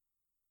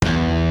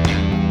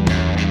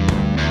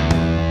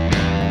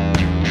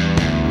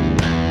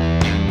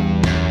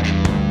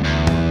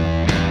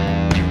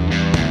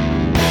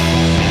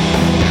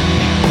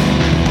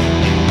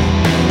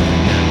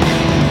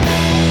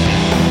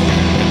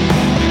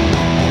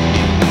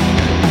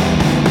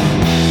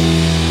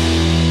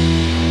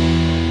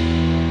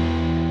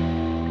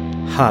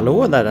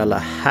Hallå där alla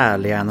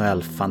härliga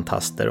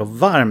NHL-fantaster och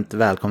varmt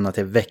välkomna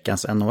till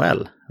veckans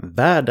NHL,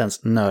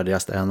 världens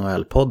nördigaste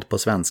NHL-podd på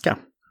svenska.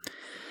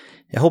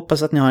 Jag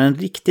hoppas att ni har en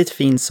riktigt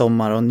fin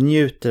sommar och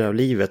njuter av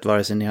livet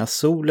vare sig ni har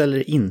sol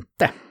eller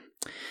inte.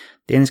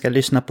 Det ni ska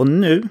lyssna på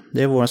nu,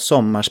 det är vår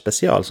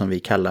sommarspecial som vi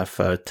kallar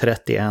för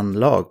 31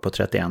 lag på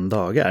 31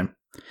 dagar.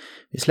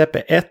 Vi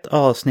släpper ett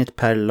avsnitt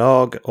per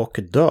lag och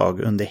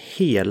dag under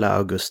hela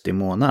augusti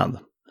månad.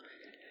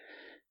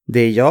 Det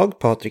är jag,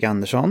 Patrik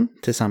Andersson,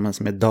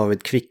 tillsammans med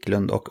David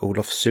Kvicklund och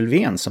Olof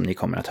Sylvén som ni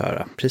kommer att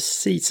höra,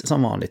 precis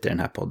som vanligt i den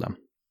här podden.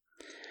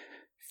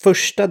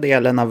 Första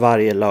delen av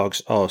varje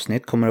lags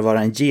avsnitt kommer att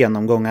vara en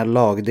genomgång av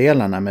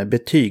lagdelarna med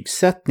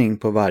betygssättning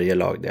på varje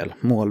lagdel,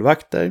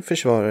 målvakter,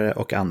 försvarare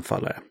och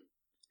anfallare.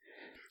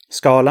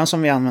 Skalan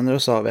som vi använder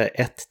oss av är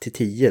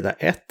 1-10, där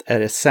 1 är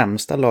det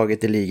sämsta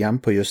laget i ligan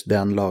på just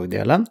den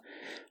lagdelen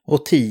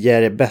och 10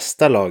 är det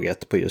bästa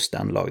laget på just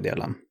den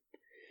lagdelen.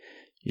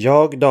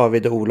 Jag,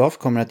 David och Olof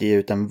kommer att ge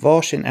ut en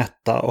varsin 1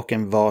 och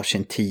en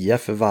varsin 10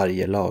 för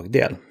varje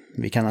lagdel.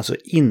 Vi kan alltså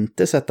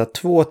inte sätta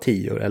 2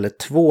 10 eller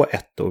 2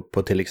 1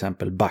 på till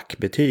exempel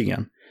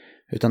backbetygen,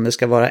 utan det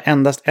ska vara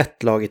endast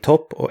ett lag i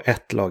topp och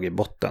ett lag i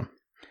botten.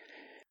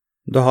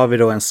 Då har vi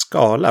då en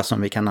skala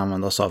som vi kan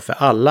använda oss av för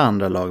alla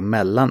andra lag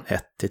mellan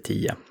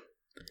 1-10.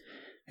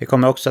 Vi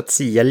kommer också att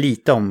sia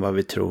lite om vad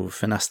vi tror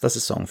för nästa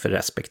säsong för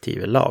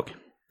respektive lag.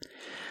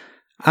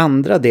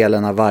 Andra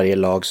delen av varje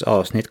lags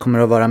avsnitt kommer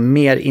att vara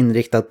mer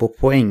inriktad på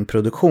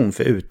poängproduktion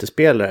för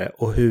utespelare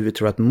och hur vi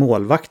tror att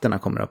målvakterna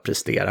kommer att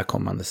prestera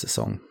kommande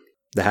säsong.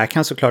 Det här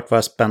kan såklart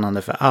vara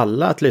spännande för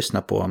alla att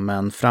lyssna på,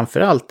 men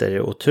framförallt är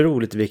det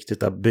otroligt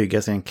viktigt att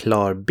bygga sig en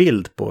klar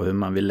bild på hur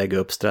man vill lägga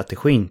upp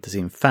strategin till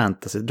sin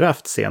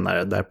fantasy-draft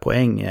senare, där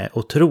poäng är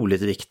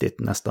otroligt viktigt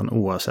nästan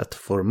oavsett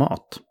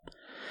format.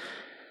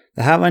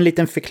 Det här var en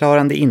liten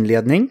förklarande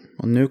inledning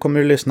och nu kommer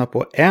du lyssna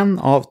på en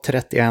av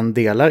 31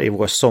 delar i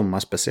vår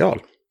sommarspecial.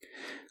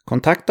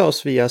 Kontakta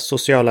oss via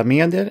sociala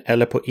medier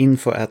eller på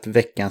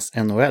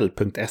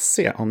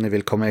info@veckansnhl.se om ni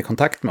vill komma i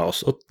kontakt med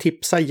oss och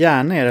tipsa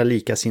gärna era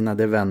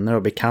likasinnade vänner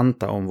och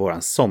bekanta om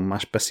våran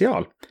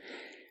sommarspecial.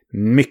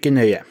 Mycket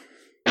nöje!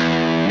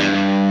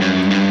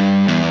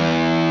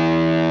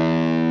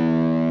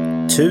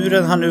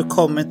 Turen har nu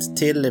kommit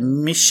till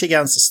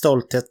Michigans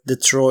stolthet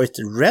Detroit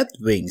Red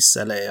Wings,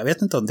 eller jag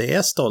vet inte om det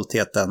är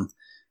stoltheten.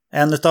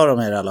 En utav dem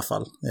är det i alla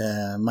fall.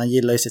 Man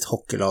gillar ju sitt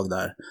hockeylag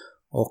där.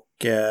 Och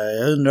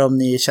jag undrar om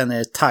ni känner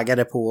er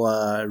taggade på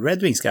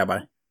Red Wings,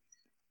 grabbar?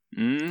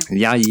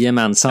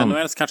 Jajamensan.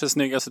 NHLs kanske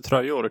snyggaste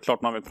tröjor,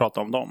 klart man vill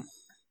prata om dem.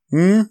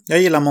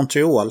 Jag gillar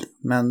Montreal,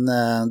 men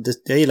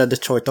jag gillar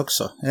Detroit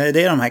också.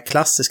 Det är de här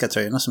klassiska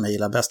tröjorna som jag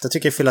gillar bäst. Jag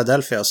tycker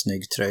Philadelphia har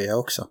snygg tröja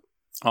också.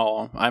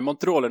 Ja,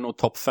 Montreal är nog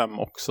topp 5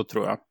 också,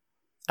 tror jag.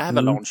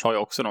 Avalanche har ju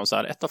också någon så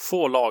här, ett av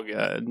få lag,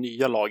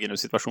 nya lag inom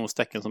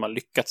situationstecken som har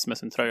lyckats med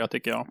sin tröja,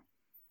 tycker jag.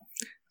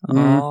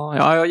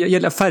 Ja, jag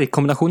gillar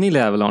färgkombinationen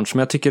i Avalanche, men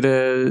jag tycker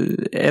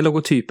det är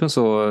logotypen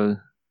så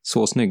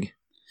snygg.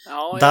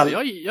 Ja,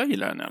 jag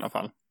gillar den i alla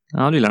fall.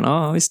 Ja, du gillar den,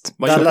 ja visst.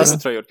 Vad gillar du för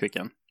tröjor,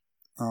 Kvicken?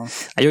 Ja.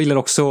 Jag gillar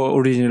också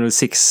Original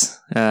Six.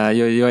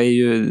 Jag är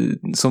ju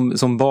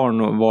som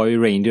barn var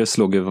ju Rangers,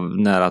 låg ju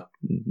nära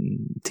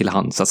till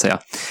hand så att säga.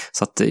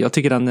 Så att jag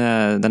tycker den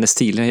är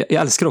stilig.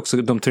 Jag älskar också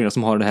de tröjorna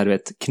som har det här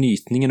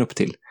knytningen upp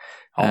till.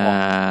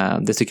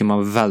 Det tycker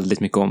man väldigt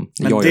mycket om.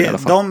 Men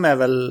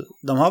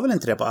de har väl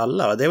inte det på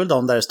alla, va? Det är väl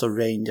de där det står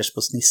Rangers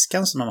på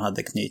sniskan som de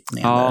hade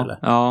knytningen där, eller?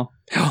 Ja,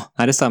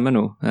 nej, det stämmer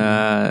nog.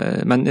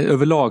 Men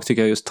överlag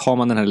tycker jag just, har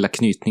man den här lilla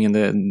knytningen,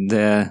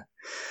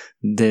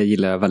 det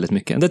gillar jag väldigt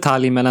mycket. En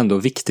detalj, men ändå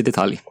viktig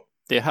detalj.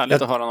 Det är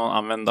härligt att höra någon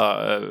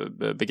använda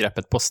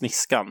begreppet på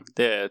sniskan.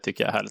 Det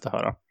tycker jag är härligt att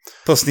höra.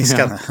 På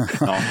sniskan?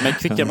 Ja, men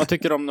Kvicken, vad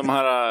tycker du om de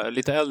här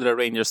lite äldre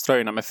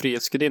Rangers-tröjorna med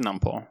Frihetsgudinnan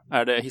på?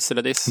 Är det hiss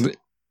eller diss?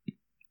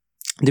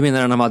 Du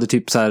menar när de hade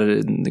typ så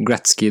här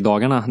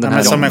Gretzky-dagarna? Den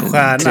här som en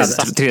stjärna.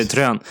 Tredje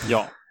tröjan.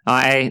 Ja.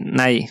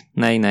 Nej.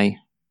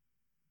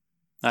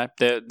 Nej,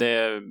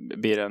 det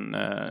blir en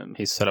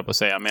hiss, höll jag på att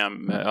säga. Men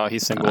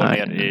hissen går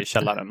ner i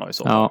källaren då i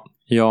så fall.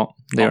 Ja,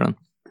 det gör den.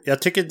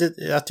 Jag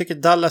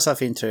tycker Dallas har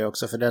fin tröja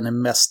också, för den är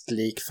mest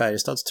lik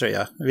Färjestads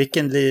tröja.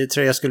 Vilken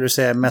tröja skulle du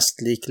säga är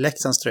mest lik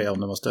Leksands tröja om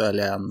du måste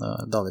välja en,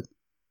 David?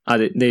 Ja,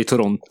 det är ju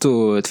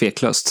Toronto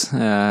tveklöst.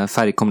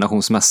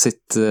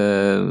 Färgkombinationsmässigt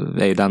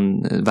är ju den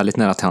väldigt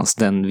nära till hans.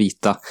 Den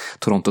vita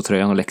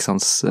Toronto-tröjan och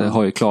Leksands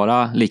har ju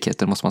klara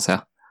likheter, måste man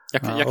säga.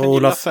 Jag kan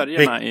gilla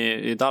färgerna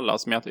i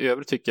Dallas, men i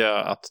övrigt tycker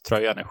jag att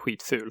tröjan är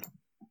skitful.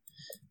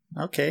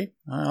 Okej.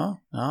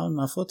 Ja,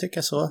 man får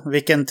tycka så.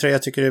 Vilken tröja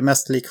tycker du är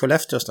mest lik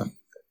Skellefteås då?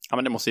 Ja,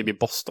 men det måste ju bli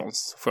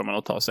Bostons, får man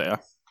nog ta och säga.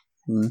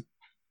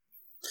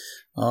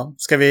 Ja,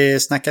 ska vi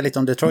snacka lite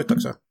om Detroit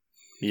också?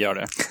 Vi gör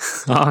det.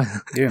 Ja.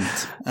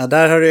 Grymt. Ja,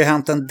 där har det ju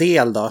hänt en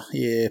del då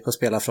på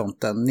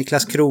spelarfronten.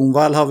 Niklas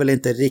Kronwall har väl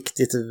inte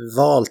riktigt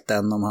valt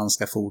än om han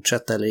ska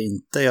fortsätta eller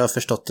inte. Jag har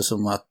förstått det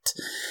som att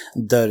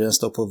dörren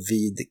står på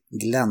vid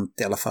glänt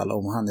i alla fall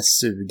om han är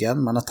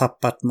sugen. Man har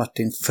tappat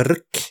Martin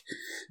Frk.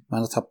 Man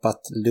har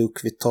tappat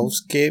Luke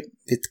Witkowski.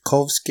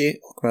 Witkowski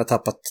och man har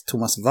tappat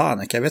Thomas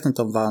Vanek. Jag vet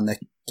inte om Vanek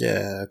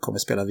kommer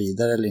spela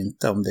vidare eller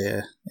inte, om det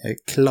är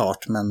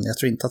klart, men jag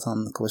tror inte att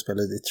han kommer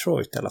spela i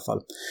Detroit i alla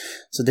fall.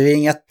 Så det är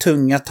inga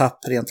tunga tapp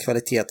rent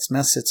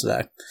kvalitetsmässigt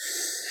sådär.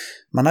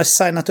 Man har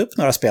signat upp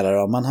några spelare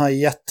då. Man har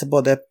gett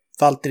både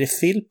Valtteri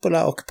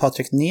Filppula och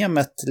Patrik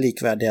Nemeth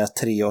likvärdiga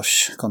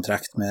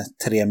 3-årskontrakt med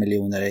 3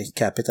 miljoner i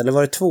capita. Eller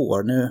var det 2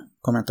 år? Nu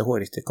kommer jag inte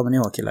ihåg riktigt. Kommer ni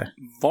ihåg, killar?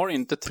 Var det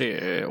inte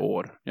 3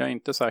 år? Jag är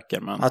inte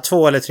säker, men... Ja,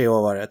 2 eller 3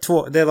 år var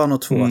det. Det var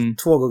nog 2.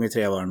 2 gånger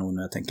 3 var det nog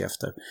när jag tänker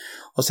efter.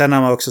 Och sen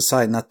har man också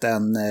signat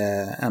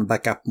en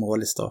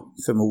backup-målis då,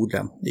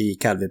 förmodligen, i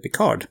Calvin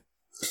Pickard.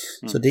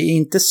 Så det är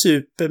inte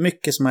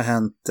supermycket som har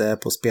hänt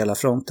på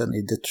spelarfronten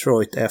i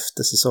Detroit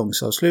efter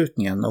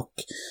säsongsavslutningen. Och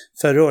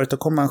förra året då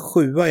kom man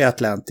 7 i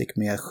Atlantic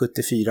med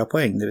 74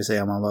 poäng. Det vill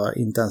säga man var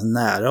inte ens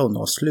nära att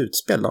nå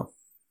slutspel då.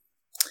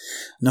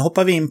 Nu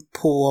hoppar vi in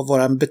på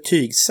vår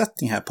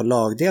betygssättning här på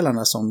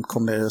lagdelarna som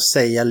kommer att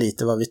säga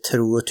lite vad vi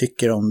tror och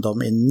tycker om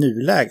dem i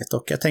nuläget.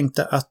 Och jag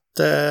tänkte att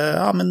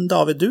men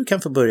David, du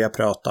kan få börja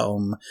prata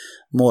om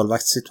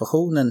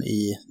målvaktssituationen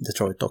i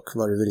Detroit och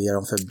vad du vill ge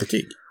dem för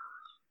betyg.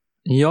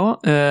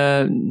 Ja,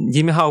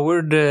 Jimmy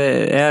Howard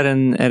är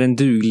en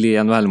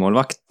duglig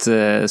NHL-målvakt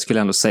skulle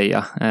jag ändå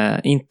säga.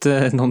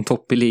 Inte någon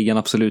topp i ligan,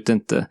 absolut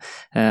inte.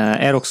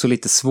 Är också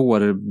lite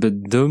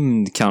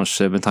svårbedömd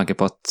kanske med tanke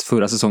på att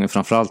förra säsongen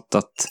framförallt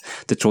att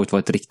Detroit var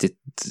ett riktigt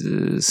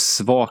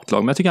svagt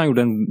lag. Men jag tycker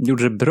han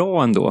gjorde det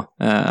bra ändå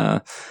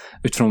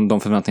utifrån de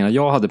förväntningarna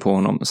jag hade på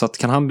honom. Så att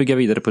kan han bygga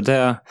vidare på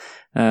det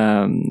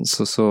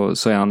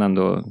så är han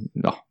ändå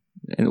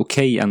en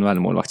okej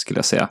NHL-målvakt skulle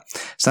jag säga.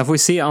 Sen får vi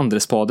se andra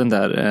spaden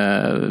där,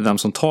 vem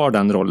som tar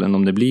den rollen,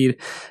 om det blir.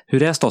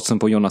 Hur är statusen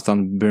på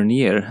Jonathan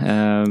Bernier?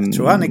 Jag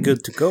tror han är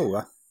good to go,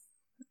 va?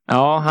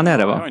 Ja, han är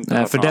det, va?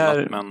 För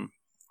där... men...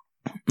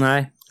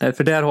 Nej,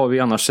 för där har vi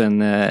annars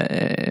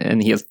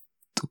en helt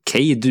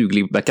okej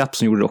duglig backup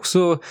som gjorde det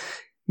också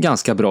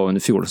ganska bra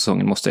under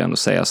fjolsäsongen, måste jag ändå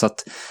säga. Så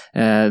att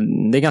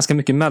det är ganska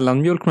mycket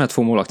mellanmjölk med de här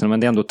 2 målvakterna, men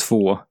det är ändå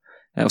 2.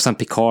 Och sen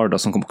Pickard då,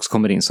 som också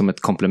kommer in som ett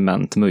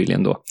komplement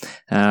möjligen då.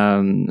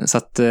 Så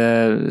att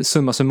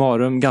summa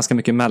summarum, ganska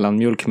mycket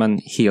mellanmjölk men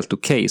helt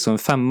okej. Så en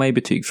 5 i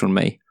betyg från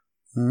mig.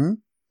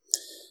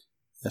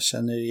 Jag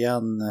känner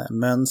igen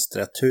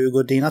mönstret. Hur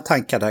går dina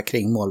tankar där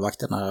kring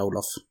målvakterna,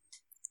 Olof?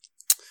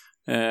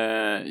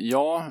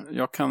 Ja,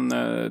 jag kan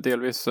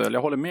delvis...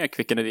 Jag håller med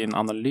Kvicken i din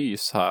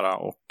analys här.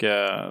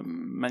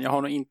 Men jag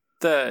har nog inte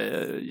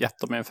gett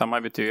dem en 5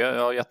 i betyg.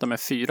 Jag har gett dem en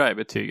 4 i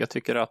betyg. Jag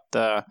tycker att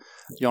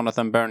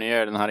Jonathan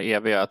Bernier, den här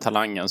eviga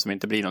talangen som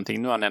inte blir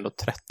någonting. Nu är han ändå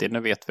 30.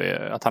 Nu vet vi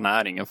att han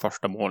är ingen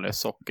första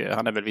målis. Och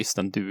han är väl visst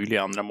en duglig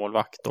andra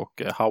målvakt.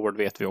 Och Howard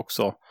vet vi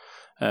också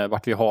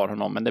vart vi har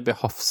honom. Men det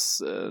behövs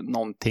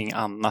någonting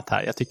annat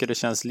här. Jag tycker det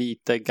känns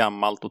lite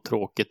gammalt och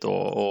tråkigt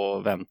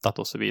och väntat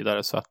och så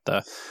vidare. Så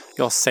att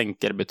jag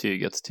sänker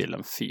betyget till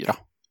en 4.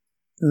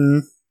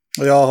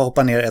 Och jag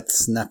hoppar ner ett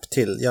snäpp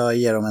till. Jag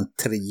ger dem en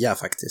 3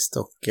 faktiskt.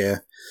 Och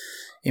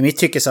i mitt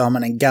tycke så har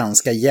man en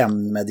ganska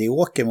jämn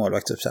medioker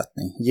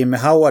målvaktsuppsättning. Jimmy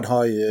Howard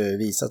har ju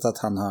visat att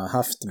han har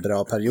haft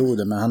bra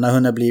perioder, men han har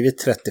hunnit blivit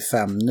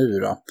 35 nu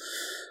då.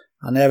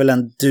 Han är väl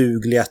en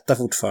duglig etta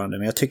fortfarande,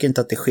 men jag tycker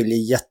inte att det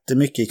skiljer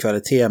jättemycket i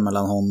kvalitet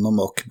mellan honom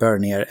och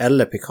Bernier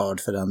eller Pickard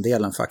för den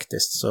delen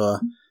faktiskt. Så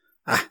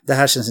det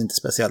här känns inte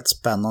speciellt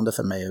spännande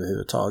för mig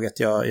överhuvudtaget.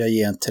 Jag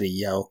ger en 3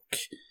 och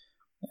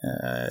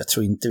jag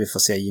tror inte vi får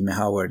se Jimmy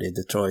Howard i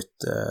Detroit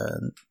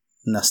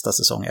nästa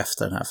säsong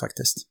efter den här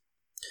faktiskt.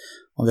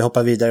 Om vi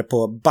hoppar vidare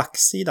på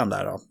backsidan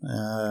där då.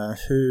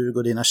 Hur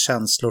går dina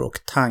känslor och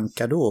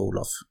tankar då,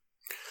 Olof?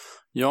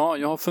 Ja,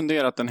 jag har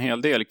funderat en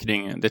hel del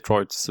kring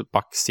Detroits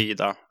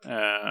backsida.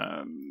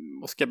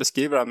 Och ska jag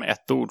beskriva den med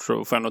ett ord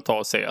så får jag nog ta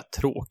och säga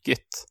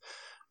tråkigt.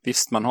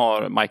 Visst, man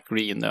har Mike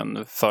Green,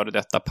 den före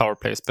detta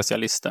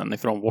powerplay-specialisten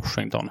från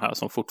Washington här,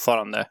 som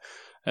fortfarande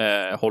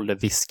håller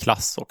viss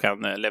klass och kan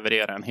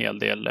leverera en hel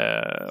del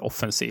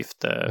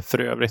offensivt. För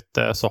övrigt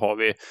så har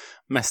vi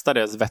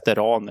mestadels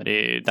veteraner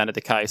i Danny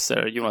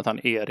DeKeyser, Jonathan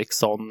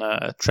Eriksson,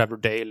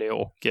 Trevor Daley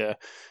och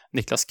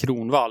Niklas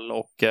Kronwall.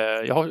 Och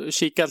jag har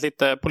kikat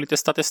på lite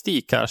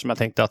statistik här som jag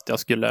tänkte att jag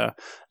skulle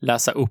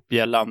läsa upp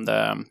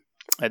gällande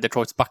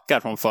Detroits backar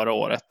från förra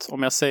året.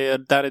 Om jag säger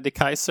Danny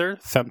DeKeyser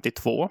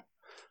 52,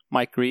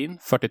 Mike Green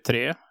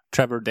 43,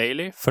 Trevor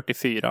Daley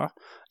 44,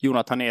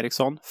 Jonathan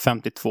Eriksson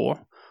 52.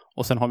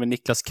 Och sen har vi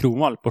Niklas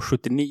Kronwall på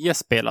 79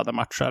 spelade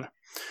matcher.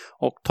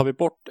 Och tar vi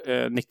bort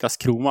Niklas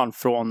Kronwall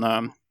från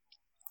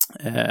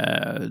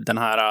den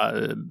här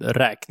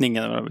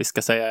räkningen, vi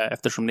ska säga,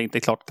 eftersom det inte är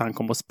klart att han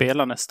kommer att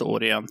spela nästa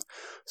år igen,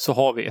 så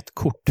har vi ett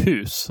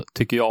korthus,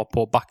 tycker jag,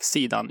 på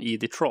backsidan i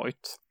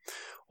Detroit.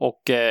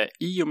 Och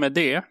i och med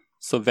det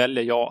så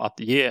väljer jag att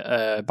ge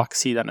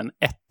backsidan en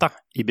 1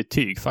 i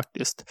betyg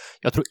faktiskt.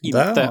 Jag tror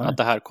inte att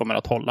det här kommer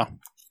att hålla.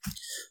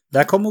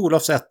 Där kommer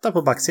Olofs 1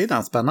 på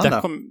backsidan,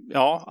 spännande.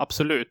 Ja,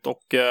 absolut.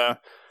 Och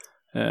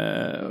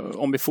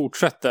om vi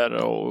fortsätter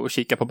och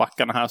kika på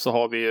backarna här så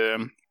har vi ju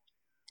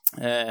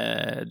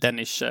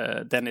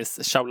Dennis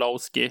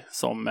Schawlowski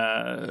som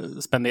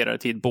spenderade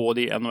tid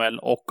både i NHL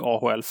och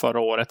AHL förra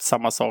året.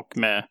 Samma sak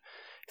med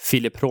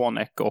Filip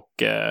Hronek och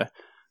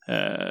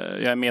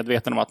jag är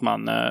medveten om att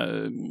man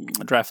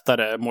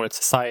draftade Moritz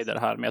Seider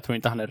här, men jag tror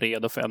inte han är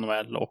redo för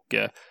NHL och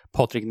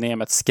Patrik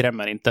Nemeth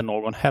skrämmer inte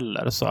någon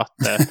heller. Så att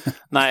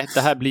nej,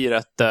 det här blir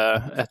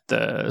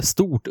ett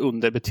stort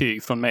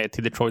underbetyg från mig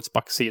till Detroits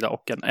backsida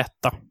och en 1.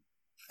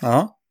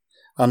 Ja,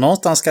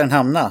 någonstans ska den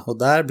hamna och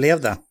där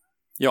blev det.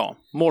 Ja,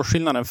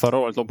 målskillnaden förra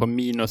året låg på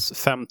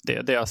 -50.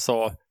 Det är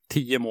alltså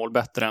 10 mål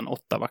bättre än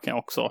 8, vad kan jag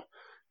också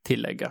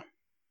tillägga.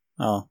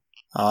 Ja,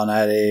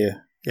 nej, det är ju...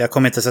 Jag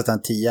kommer inte sätta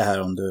en 10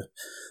 här om du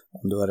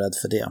var rädd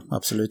för det.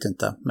 Absolut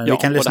inte. Men vi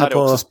kan lyssna och det här på...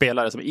 är också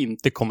spelare som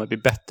inte kommer bli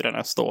bättre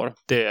nästa år.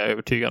 Det är jag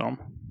övertygad om.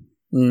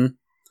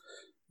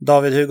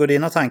 David, hur går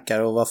dina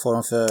tankar och vad får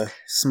de för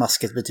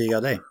smaskigt betyg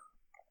av dig?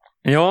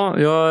 Ja,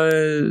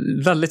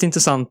 väldigt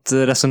intressant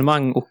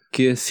resonemang och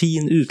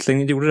fin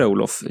utläggning gjorde det,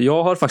 Olof.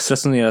 Jag har faktiskt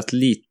resonerat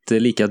lite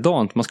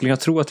likadant. Man skulle kunna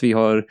tro att vi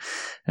har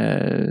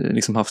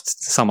liksom haft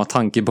samma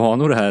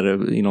tankebanor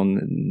här i någon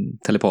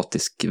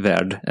telepatisk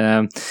värld.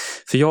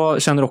 För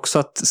jag känner också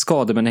att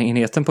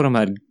skadebenägenheten på de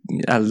här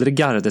äldre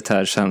gardet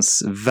här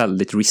känns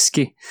väldigt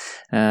risky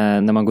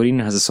när man går in i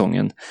den här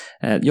säsongen.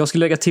 Jag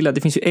skulle lägga till att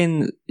det finns ju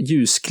en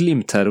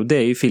ljusglimt här och det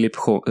är ju Filip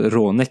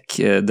Hronek,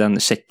 den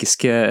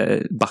tjeckiske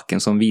backen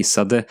som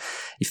visade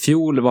i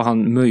fjol vad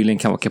han möjligen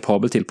kan vara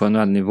kapabel till på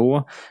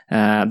NHL-nivå.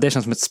 Det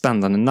känns som ett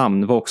spännande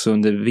namn. Det var också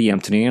under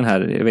VM-turneringen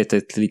här, jag vet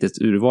ett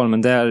litet urval,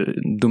 men där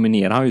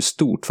dominerar han ju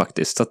stort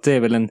faktiskt. Så att det är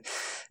väl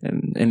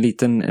en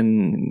liten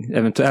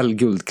eventuell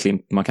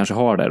guldklimp man kanske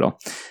har där då.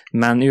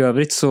 Men i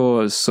övrigt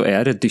så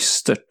är det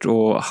dystert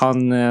och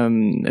det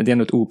är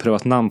ändå ett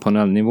oprövat namn på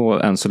NHL-nivå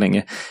än så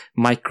länge.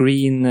 Mike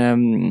Green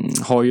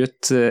har ju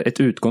ett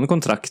utgående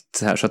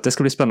kontrakt här, så att det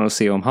ska bli spännande att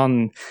se om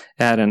han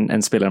är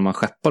en spelare man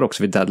skeppar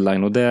också vid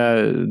deadline, och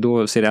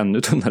då ser det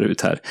ännu tunnare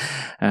ut här.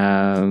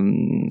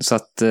 Så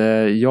att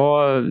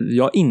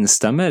jag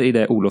instämmer i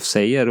det Olof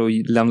säger och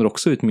lämnar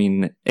också ut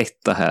min 1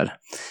 här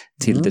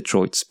till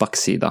Detroits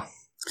backsida.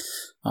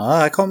 Ja,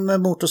 här kom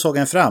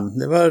motorsågen fram.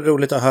 Det var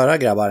roligt att höra,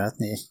 grabbar, att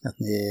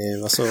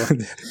ni var så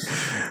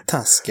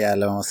taskiga,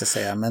 eller vad man ska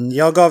säga. Men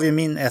jag gav ju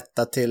min 1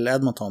 till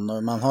Edmonton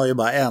och man har ju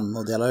bara en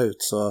att dela ut,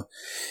 så...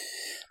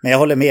 Men jag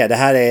håller med, det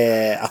här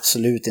är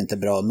absolut inte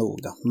bra nog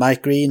då.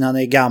 Mike Green, han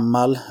är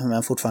gammal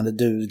men fortfarande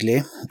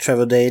duglig.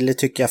 Trevor Daley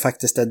tycker jag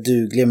faktiskt är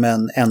duglig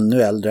men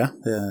ännu äldre.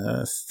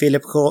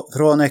 Filip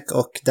Hronek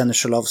och Dennis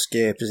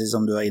Schawlowski, precis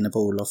som du var inne på,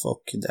 Olof,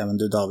 och även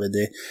du, David.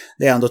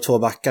 Det är ändå 2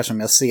 backar som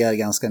jag ser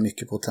ganska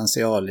mycket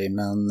potential i,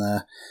 men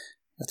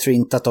jag tror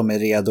inte att de är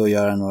redo att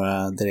göra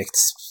några direkt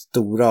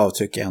stora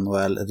avtryck i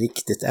NHL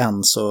riktigt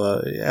än,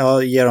 så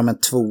jag ger dem en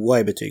 2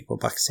 i betyg på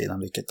backsidan,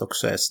 vilket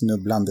också är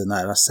snubblande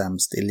nära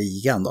sämst i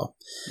ligan då.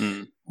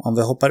 Om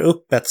vi hoppar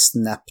upp ett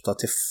snäpp då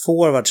till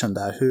forwardsen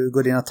där, hur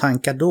går dina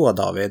tankar då,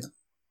 David?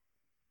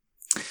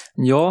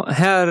 Ja,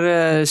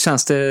 här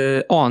känns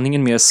det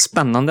aningen mer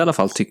spännande i alla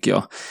fall, tycker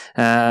jag.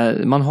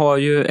 Man har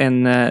ju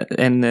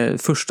en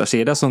första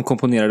kedja som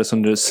komponerades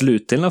under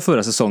slutdelen av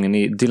förra säsongen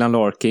i Dylan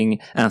Larkin,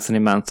 Anthony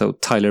Mantha och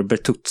Tyler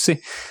Bertuzzi,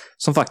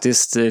 som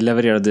faktiskt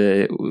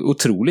levererade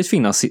otroligt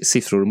fina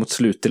siffror mot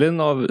slutdelen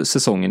av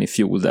säsongen i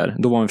fjol där.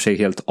 Då var de för sig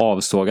helt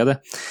avsågade.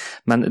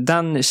 Men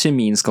den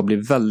kemin ska bli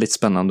väldigt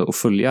spännande att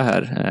följa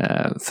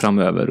här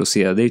framöver och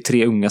se. Det är ju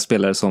 3 unga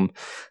spelare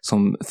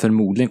som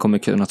förmodligen kommer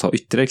kunna ta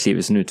ytterligare kliv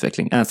i sin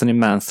utveckling. Anthony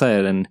Mantha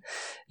är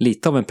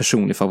lite av en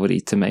personlig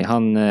favorit till mig.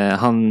 Han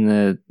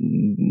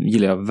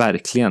gillar jag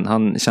verkligen.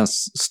 Han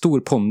känns stor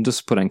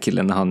pondus på den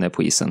killen när han är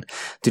på isen.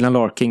 Dylan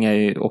Larkin är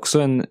ju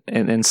också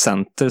en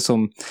center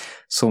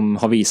som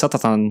har visat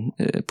att han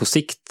på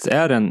sikt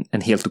är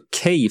en helt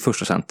okej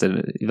första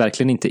center.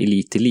 Verkligen inte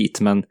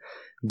elit, men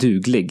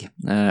duglig.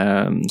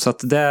 Så att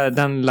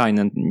den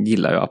linen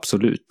gillar jag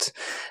absolut.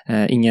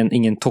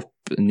 Ingen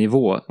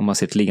toppnivå om man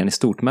ser till ligan i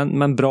stort,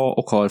 men bra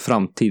och har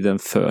framtiden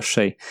för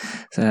sig.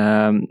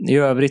 I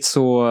övrigt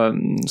så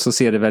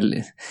ser det väl,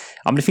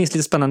 ja, men det finns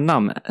lite spännande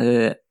namn.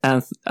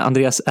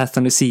 Andreas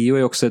Athanasio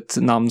är också ett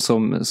namn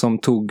som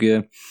tog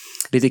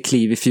lite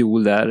kliv i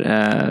fjol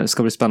där.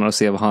 Ska bli spännande att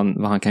se vad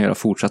han kan göra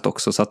fortsatt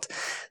också. Så att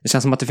det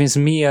känns som att det finns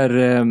mer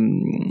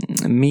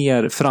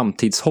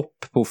framtidshopp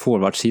på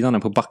forwardsidan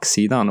än på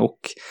backsidan, och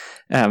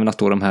även att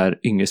då de här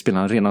yngre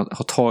spelarna redan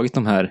har tagit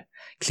de här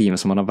kliven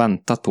som man har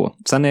väntat på.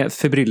 Sen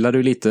förbryllar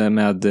du lite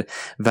med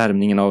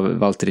värmningen av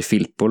Valtteri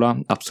Filppula.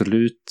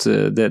 Absolut,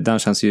 den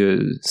känns ju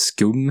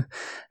skum.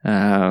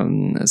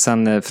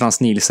 Sen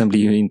Frans Nielsen blir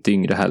ju inte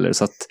yngre heller,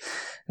 så att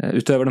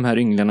utöver de här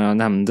ynglarna jag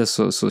nämnde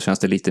så känns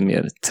det lite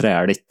mer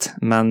träligt.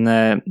 Men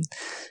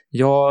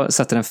jag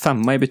sätter en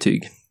 5 i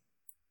betyg.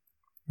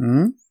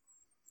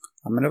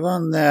 Ja, men det var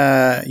en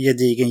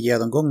gedigen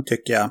genomgång,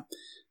 tycker jag.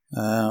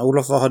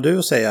 Olof, vad har du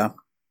att säga?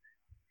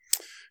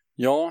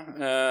 Ja,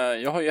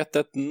 jag har gett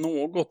ett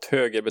något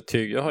högre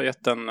betyg. Jag har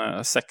gett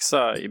en 6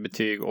 i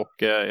betyg och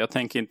jag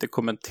tänker inte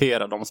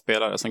kommentera de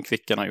spelare som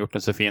Kvicken har gjort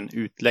en så fin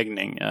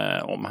utläggning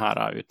om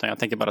här, utan jag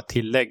tänker bara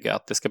tillägga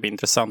att det ska bli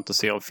intressant att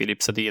se om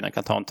Filip Sedin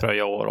kan ta en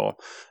tröja år och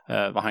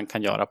vad han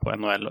kan göra på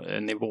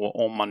NHL-nivå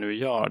om man nu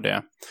gör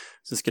det.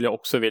 Så skulle jag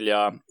också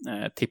vilja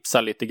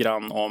tipsa lite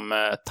grann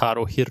om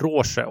Taro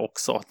Hiroshi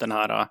också, den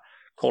här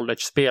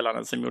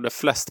college-spelaren som gjorde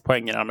flest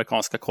poäng i den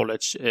amerikanska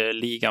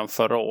college-ligan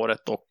förra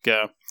året och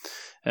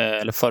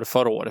eller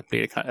förra året blir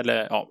det,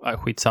 eller ja,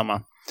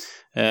 skitsamma.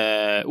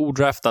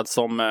 Odraftad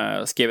som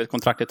skrev ett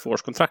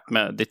 2-årskontrakt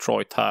med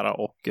Detroit här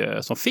och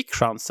som fick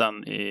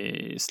chansen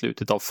i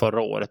slutet av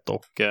förra året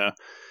och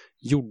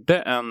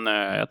gjorde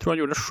jag tror han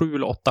gjorde 7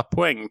 eller 8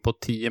 poäng på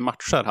 10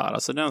 matcher här.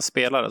 Alltså det är en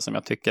spelare som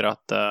jag tycker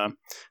att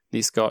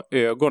ni ska ha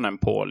ögonen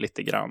på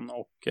lite grann.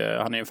 Och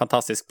han är en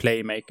fantastisk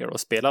playmaker och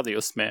spelade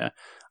just med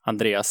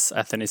Andreas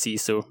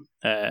Athanasiou,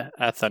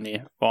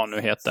 Athany, vad han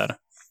nu heter.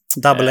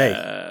 Double A.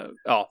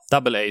 Ja,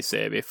 Double A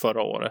ser vi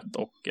förra året.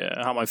 Och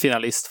han var en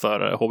finalist för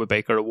HB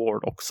Baker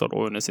Award också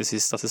då under sin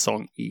sista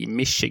säsong i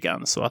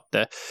Michigan. Så att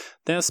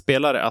det är en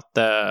spelare att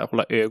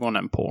hålla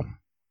ögonen på.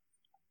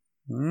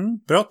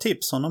 Bra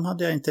tips, honom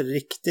hade jag inte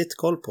riktigt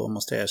koll på,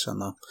 måste jag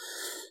erkänna.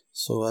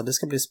 Så det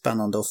ska bli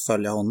spännande att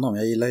följa honom.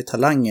 Jag gillar ju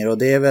talanger och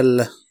det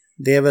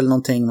är väl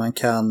någonting man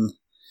kan...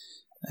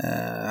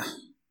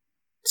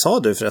 Sa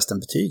du förresten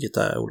betyget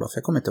där, Olof?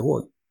 Jag kommer inte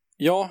ihåg.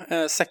 Ja,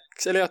 6,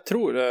 eller jag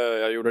tror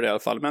jag gjorde det i alla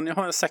fall. Men jag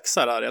har en 6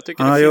 där. Jag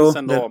tycker det finns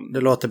ändå...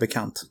 Det låter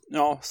bekant.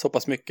 Ja, så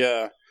pass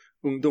mycket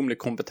ungdomlig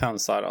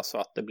kompetens här, alltså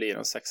att det blir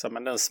en 6.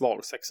 Men det är en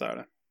svag 6 är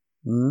det.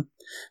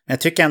 Men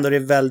jag tycker ändå det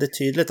är väldigt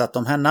tydligt att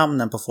de här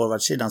namnen på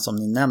forwardsidan som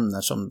ni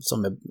nämner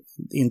som är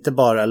inte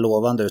bara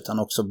lovande utan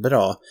också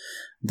bra,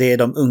 det är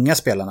de unga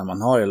spelarna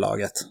man har i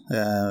laget.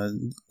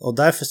 Och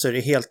därför så är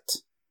det helt...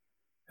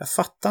 Jag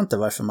fattar inte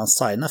varför man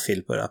signar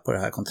Phil på det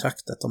här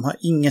kontraktet. De har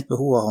inget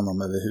behov av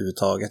honom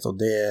överhuvudtaget och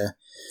det är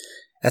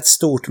ett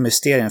stort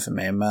mysterium för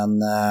mig, men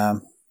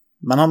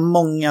man har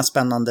många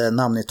spännande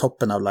namn i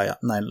toppen av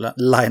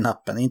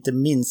line-upen. Inte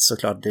minst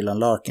såklart Dylan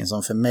Larkin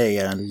som för mig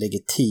är en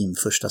legitim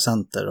första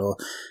center och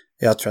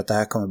jag tror att det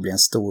här kommer bli en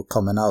stor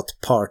coming out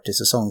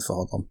party-säsong för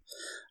honom.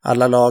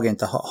 Alla lag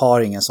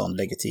har ingen sån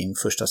legitim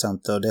första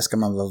center och det ska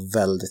man vara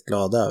väldigt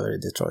glad över i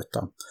Detroit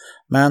då.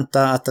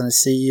 Manta,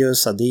 Athanasiou,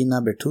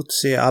 Sadina,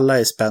 Bertuzzi, alla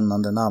är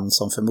spännande namn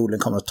som förmodligen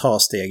kommer att ta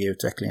steg i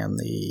utvecklingen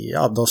i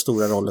de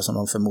stora roller som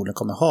de förmodligen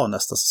kommer ha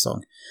nästa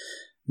säsong.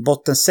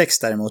 Botten 6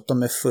 däremot,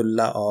 de är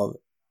fulla av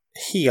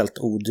helt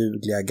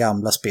odugliga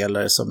gamla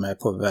spelare som är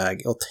på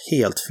väg åt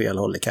helt fel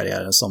håll i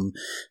karriären, som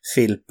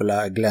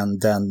Filppula, Glenn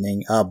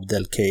Denning,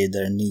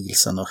 Abdelkader,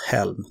 Nielsen och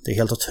Helm. Det är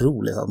helt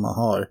otroligt att man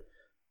har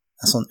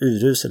en sån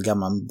urusel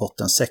gammal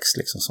botten 6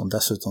 liksom, som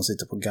dessutom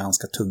sitter på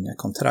ganska tunga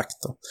kontrakt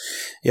då.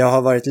 Jag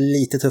har varit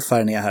lite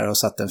tuffare ner här och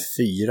satt en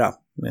 4,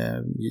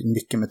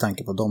 mycket med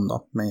tanke på dem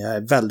då, men jag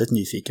är väldigt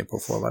nyfiken på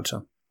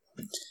forwardsen.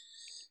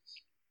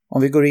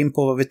 Om vi går in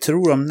på vad vi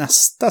tror om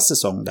nästa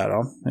säsong där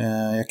då.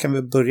 Jag kan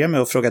väl börja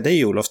med att fråga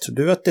dig, Olof. Tror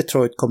du att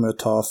Detroit kommer att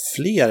ta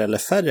fler eller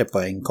färre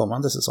poäng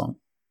kommande säsong?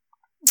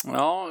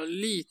 Ja,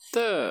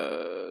 lite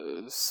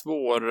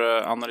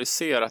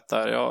svåranalyserat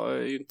där. Jag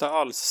är ju inte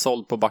alls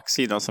såld på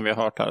backsidan som vi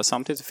har hört här.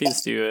 Samtidigt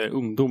finns det ju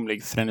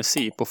ungdomlig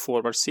frenesi på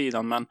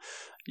forwardsidan, men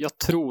jag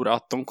tror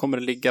att de kommer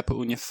att ligga på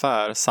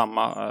ungefär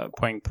samma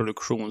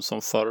poängproduktion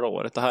som förra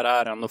året. Det här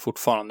är ändå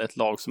fortfarande ett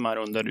lag som är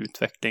under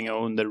utveckling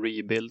och under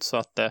rebuild, så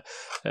att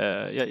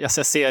jag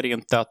ser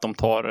inte att de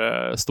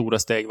tar stora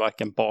steg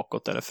varken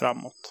bakåt eller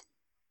framåt.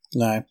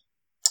 Nej.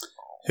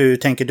 Hur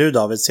tänker du,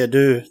 David? Ser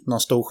du någon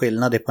stor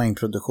skillnad i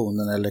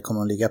poängproduktionen eller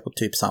kommer de ligga på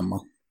typ samma?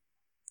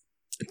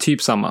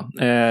 Typ samma.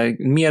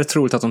 Mer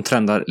troligt att de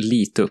trendar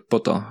lite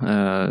uppåt då,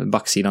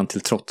 backsidan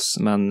till trots.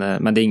 Men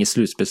det är inget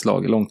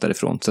slutspelslag långt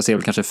därifrån. Så jag ser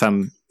väl kanske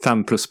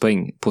 5 plus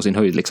poäng på sin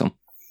höjd liksom.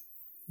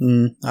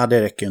 Ja,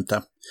 det räcker ju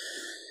inte.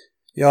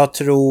 Jag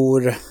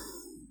tror...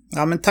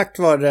 Ja, men tack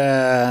vare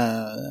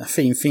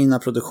fina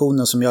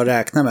produktionen som jag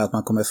räknar med att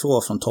man kommer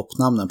få från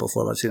toppnamnen på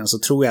forwardsidan, så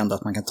tror jag ändå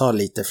att man kan ta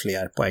lite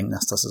fler poäng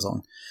nästa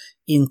säsong.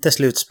 Inte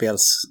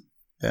slutspels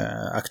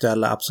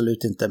aktuella,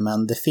 absolut inte,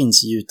 men det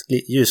finns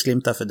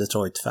ljusglimtar för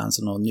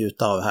Detroit-fansen att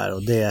njuta av här,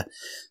 och det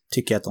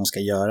tycker jag att de ska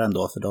göra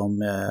ändå, för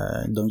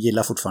de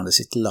gillar fortfarande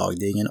sitt lag.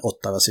 Det är ingen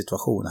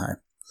Ottawa-situation här.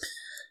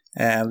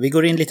 Vi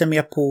går in lite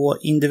mer på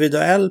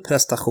individuell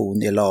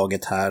prestation i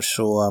laget här,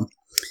 så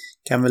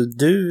kan väl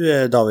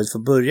du, David, få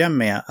börja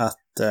med att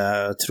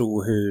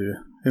tro hur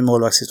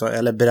målvaktssituationen,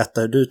 eller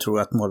berätta hur du tror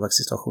att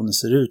målvaktssituationen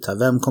ser ut här.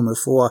 Vem kommer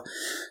att få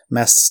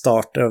mest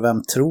starter och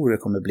vem tror det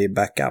kommer bli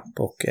backup?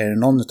 Och är det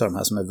någon av de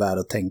här som är värd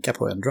att tänka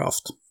på i en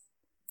draft?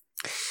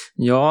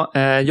 Ja,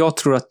 jag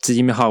tror att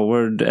Jimmy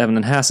Howard även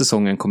den här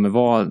säsongen kommer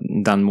vara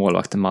den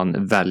målvakten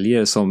man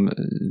väljer som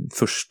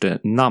första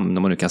namn,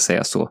 om man nu kan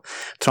säga så.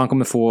 Jag tror han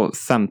kommer få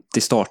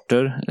 50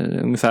 starter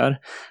ungefär,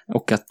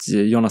 och att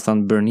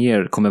Jonathan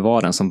Bernier kommer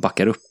vara den som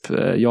backar upp.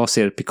 Jag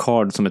ser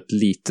Picard som ett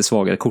lite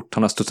svagare kort.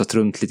 Han har studsat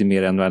runt lite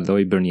mer än väl, det har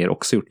ju Bernier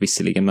också gjort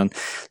visserligen, men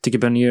tycker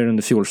Bernier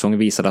under fjolsäsongen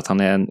visade att han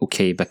är en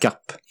okej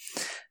backup.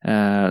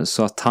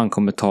 Så att han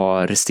kommer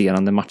ta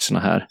resterande matcherna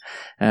här.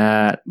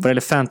 Vad det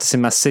gäller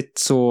fantasymässigt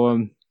så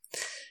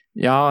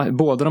ja,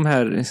 båda de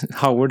här,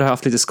 Howard har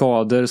haft lite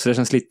skador så det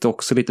känns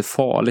också lite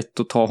farligt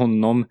att ta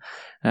honom,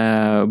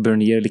 och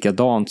Bernier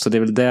likadant, så det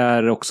är väl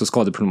där också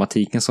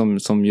skadeproblematiken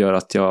som gör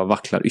att jag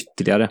vacklar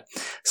ytterligare.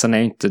 Sen är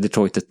ju inte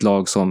Detroit ett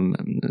lag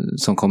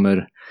som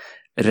kommer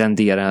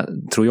rendera,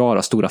 tror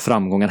jag, stora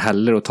framgångar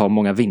heller och ta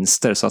många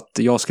vinster, så att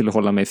jag skulle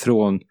hålla mig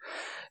från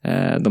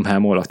de här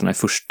målvakterna i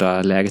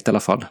första läget i alla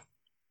fall.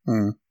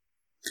 Mm.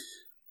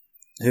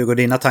 Hur går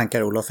dina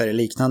tankar, Olof? Är det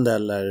liknande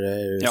eller?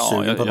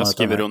 Ja, jag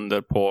skriver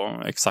under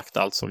på exakt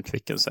allt som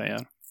Kvicken säger.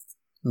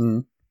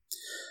 Mm.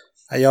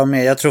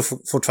 Jag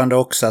tror fortfarande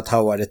också att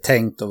Howard är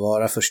tänkt att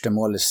vara första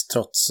målis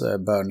trots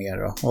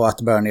Bernier och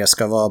att Bernier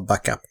ska vara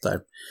backup där.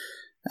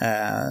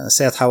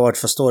 Säg att Howard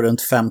får stå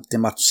runt 50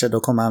 matcher, då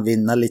kommer han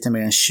vinna lite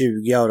mer än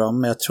 20 av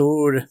dem, men jag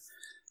tror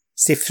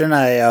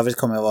siffrorna i övrigt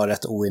kommer att vara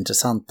rätt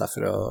ointressanta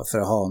för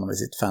att ha honom i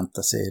sitt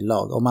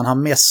fantasy-lag. Om man har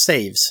med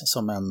saves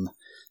som en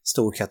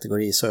stor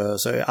kategori så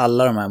är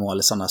alla de här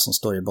målisarna som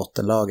står i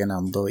bottenlagen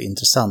ändå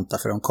intressanta,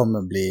 för de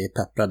kommer bli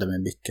pepprade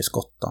med mycket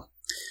skott då.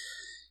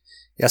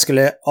 Jag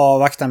skulle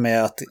avvakta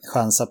med att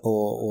chansa på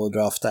att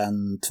drafta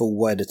en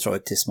 2 i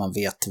Detroit tills man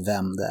vet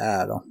vem det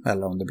är då,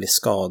 eller om det blir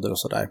skador och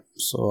sådär.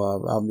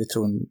 Så ja, vi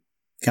tror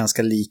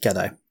ganska lika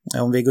där.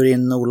 Om vi går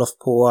in, Olof,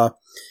 på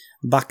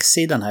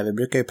backsidan här, vi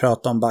brukar ju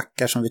prata om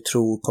backar som vi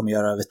tror kommer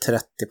göra över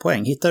 30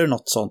 poäng. Hittar du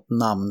något sånt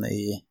namn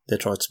i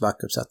Detroits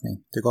backuppsättning?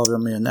 Du gav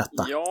dem ju en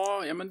etta.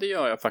 Ja, men det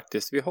gör jag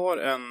faktiskt. Vi har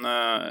en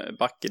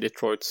back i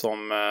Detroit som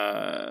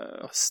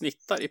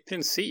snittar i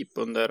princip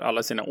under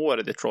alla sina år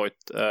i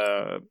Detroit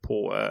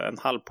på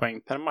 0,5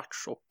 poäng per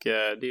match, och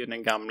det är ju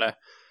den gamle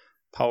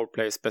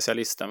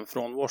powerplay-specialisten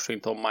från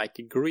Washington,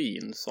 Mike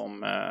Green,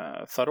 som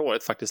förra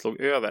året faktiskt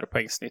låg över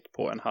poängsnitt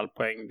på 0,5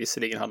 poäng.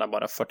 Visserligen hade han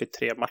bara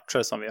 43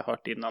 matcher som vi har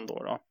hört innan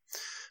då.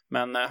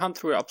 Men han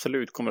tror jag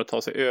absolut kommer att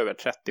ta sig över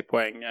 30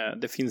 poäng.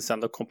 Det finns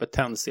ändå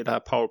kompetens i det här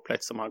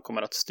powerplayet som han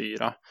kommer att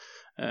styra.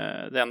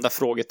 Det enda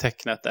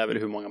frågetecknet är väl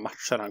hur många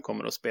matcher han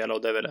kommer att spela,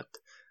 och det är väl ett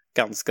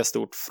ganska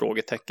stort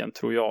frågetecken,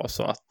 tror jag.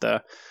 Så att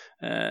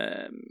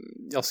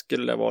jag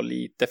skulle vara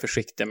lite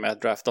försiktig med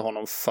att drafta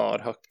honom för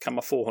högt. Kan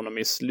man få honom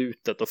i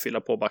slutet och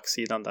fylla på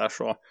backsidan där,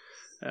 så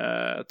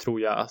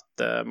tror jag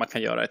att man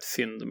kan göra ett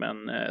fynd, men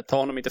ta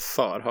honom inte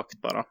för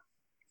högt bara.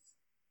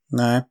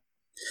 Nej.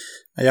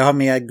 Jag har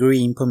med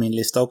Green på min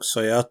lista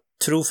också. Jag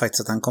tror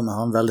faktiskt att han kommer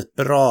ha en väldigt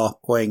bra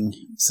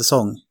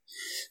poängsäsong.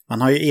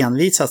 Man har ju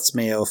envisats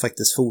med att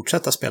faktiskt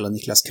fortsätta spela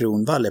Niklas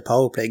Kronwall i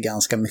powerplay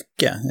ganska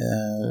mycket.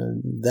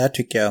 Där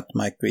tycker jag att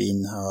Mike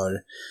Green har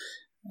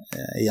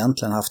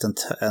egentligen haft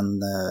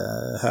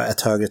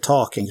ett högre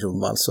tak än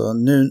Kronwall. Så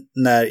nu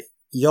när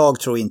jag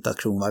tror inte att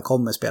Kronwall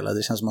kommer spela,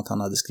 det känns som att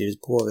han hade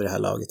skrivit på vid det här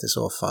laget i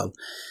så fall.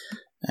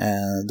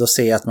 Då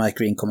ser jag att Mike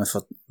Green kommer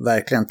få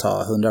verkligen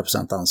ta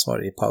 100%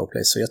 ansvar i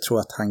powerplay, så jag tror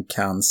att han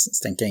kan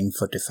stänka in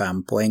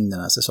 45 poäng den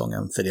här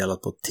säsongen,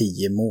 fördelat på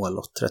 10 mål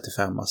och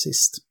 35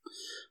 assist.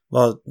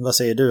 Vad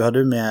säger du? Har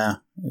du med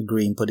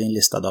Green på din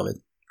lista, David?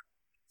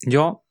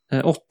 Ja,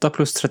 8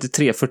 plus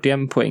 33,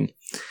 41 poäng.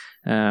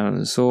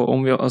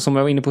 Så som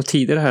jag var inne på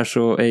tidigare här,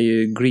 så är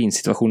ju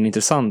Green-situationen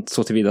intressant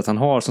så tillvida att han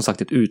har som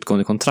sagt ett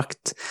utgående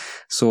kontrakt.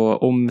 Så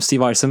om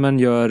Steve Eisenman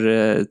gör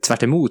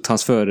tvärt emot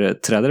hans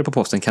företrädare på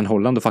posten, kan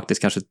Holland och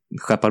faktiskt kanske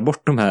skeppar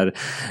bort de här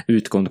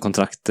utgående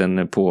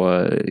kontrakten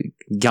på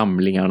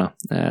gamlingarna,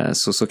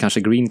 så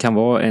kanske Green kan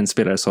vara en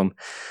spelare som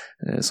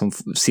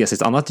ser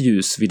sitt annat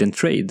ljus vid en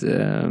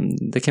trade.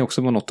 Det kan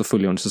också vara något att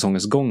följa under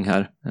säsongens gång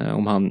här,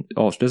 om han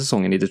avslutar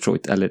säsongen i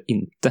Detroit eller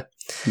inte.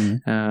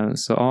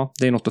 Så ja,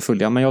 det är något att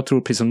följa. Men jag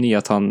tror precis som ni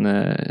att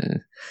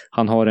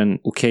han har en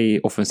okej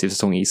offensiv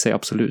säsong i sig,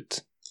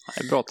 absolut.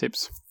 Bra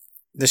tips.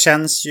 Det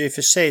känns ju i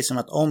för sig som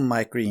att om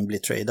Mike Green blir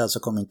tradad så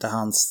kommer inte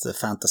hans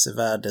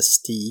fantasyvärde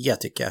stiga,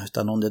 tycker jag.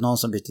 Utan om det är någon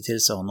som byter till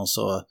sig honom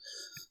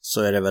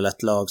så är det väl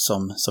ett lag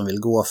som vill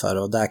gå för,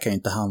 och där kan ju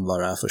inte han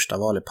vara första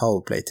val i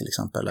powerplay till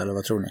exempel, eller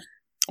vad tror ni?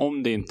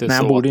 Om det inte är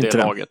så att det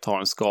laget har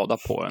en skada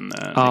på en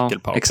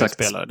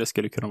nyckel-powerplay-spelare, det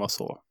skulle kunna vara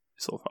så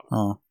i så fall.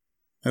 Ja,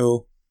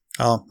 jo.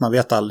 Ja, man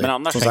vet aldrig. Men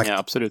annars hänger jag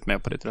absolut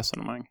med på ditt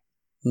resonemang.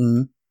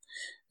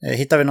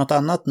 Hittar vi något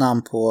annat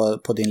namn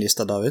på din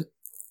lista, David?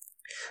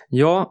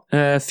 Ja,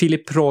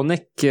 Filip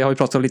Hronek har vi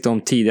pratat lite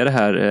om tidigare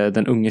här,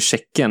 den unge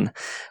tjecken.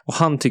 Och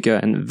han tycker jag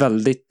är en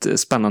väldigt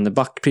spännande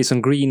back. Precis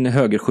som Green,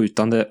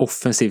 högerskjutande,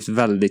 offensivt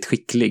väldigt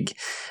skicklig.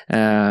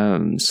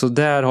 Så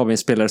där har vi en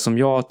spelare som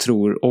jag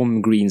tror,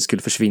 om Green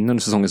skulle försvinna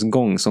under säsongens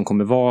gång, som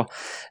kommer vara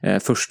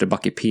första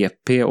back i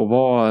PP och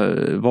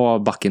vara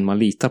backen man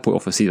litar på i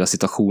offensiva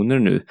situationer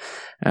nu.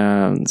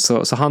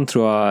 Så han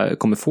tror jag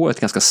kommer få ett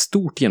ganska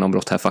stort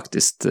genombrott här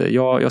faktiskt.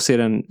 Jag ser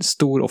en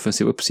stor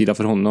offensiv uppsida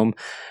för honom.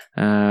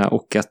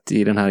 Och att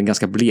i den här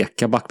ganska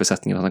bleka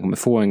backbesättningen att han kommer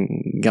få en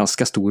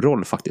ganska stor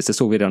roll faktiskt. Det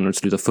såg vi redan i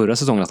slutet av förra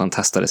säsongen att han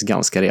testades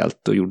ganska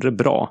rejält och gjorde det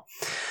bra.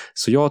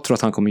 Så jag tror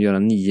att han kommer göra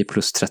 9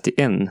 +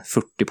 31,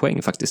 40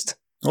 poäng faktiskt.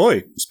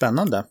 Oj,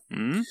 spännande.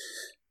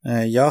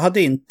 Jag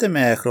hade inte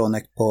med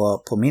Hronek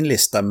på min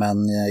lista, men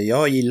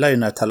jag gillar ju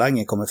när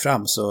talanger kommer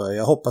fram, så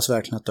jag hoppas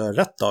verkligen att du har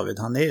rätt, David.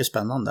 Han är ju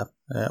spännande.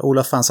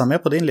 Olof, fanns han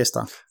med på din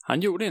lista?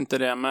 Han gjorde inte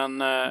det,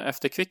 men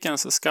efter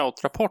Kvickens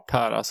scoutrapport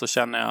här så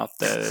känner jag att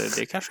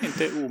det kanske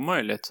inte är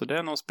omöjligt. Så det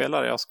är någon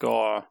spelare jag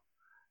ska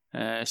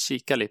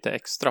kika lite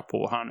extra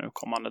på här nu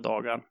kommande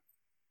dagar.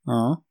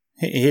 Ja.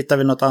 Hittar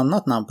vi något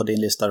annat namn på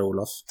din lista,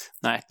 Olof?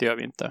 Nej, det gör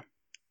vi inte.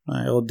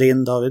 Nej, och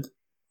din, David?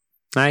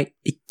 Nej,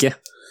 icke.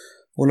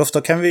 Olof,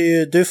 då kan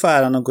du få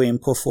äran att gå in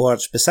på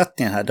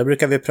forwardsbesättningen här. Där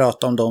brukar vi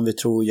prata om de vi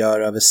tror gör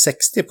över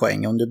 60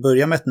 poäng. Om du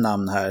börjar med ett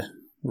namn här,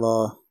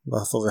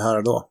 vad får vi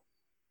höra då?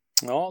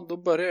 Ja, då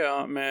börjar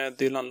jag med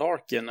Dylan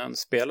Larkin, en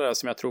spelare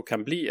som jag tror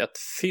kan bli ett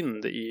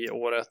fynd i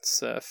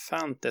årets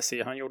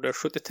fantasy. Han gjorde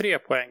 73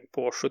 poäng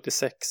på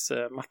 76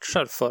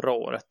 matcher förra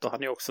året, och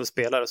han är också en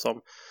spelare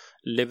som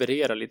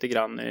levererar lite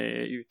grann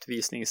i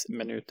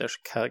utvisningsminuters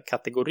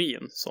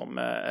kategorin som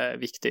är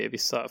viktig i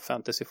vissa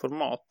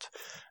fantasyformat.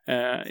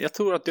 Jag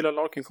tror att Dylan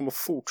Larkin kommer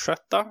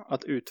fortsätta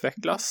att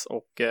utvecklas,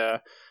 och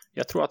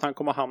jag tror att han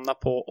kommer hamna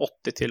på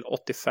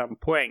 80-85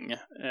 poäng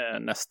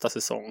nästa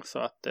säsong. Så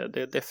att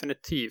det är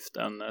definitivt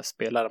en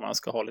spelare man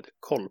ska ha lite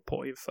koll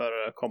på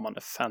inför kommande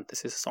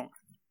fantasy-säsong.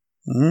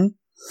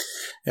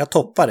 Jag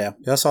toppar det.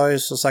 Jag sa ju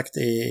så sagt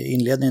i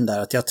inledningen där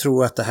att jag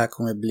tror att det här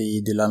kommer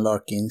bli Dylan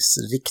Larkins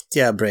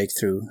riktiga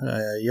breakthrough.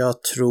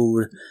 Jag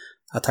tror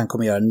att han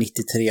kommer göra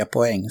 93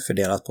 poäng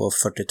fördelat på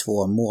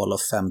 42 mål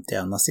och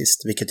 51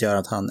 assist, vilket gör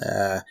att han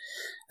är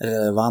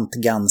relevant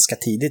ganska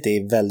tidigt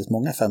i väldigt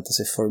många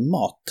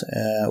fantasyformat.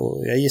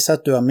 Och jag gissar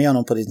att du har med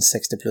honom på din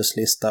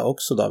 60+-lista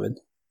också, David.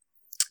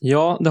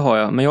 Ja, det har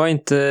jag. Men jag är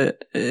inte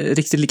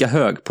riktigt lika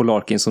hög på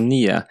Larkin som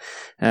ni är.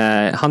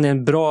 Han är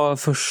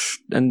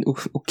en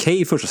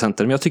okej första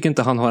center, men jag tycker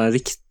inte han har den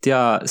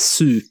riktiga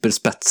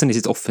superspetsen i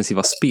sitt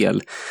offensiva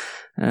spel.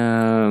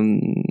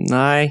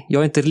 Nej, jag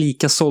är inte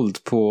lika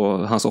såld på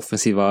hans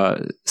offensiva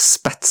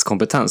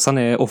spetskompetens. Han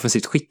är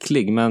offensivt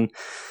skicklig, men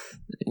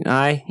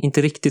nej,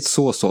 inte riktigt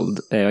så såld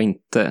är jag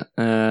inte.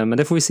 Men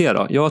det får vi se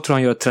då. Jag tror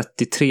han gör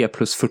 33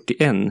 +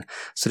 41,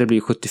 så det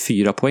blir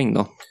 74 poäng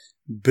då.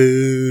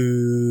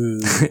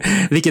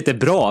 Vilket är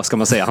bra, ska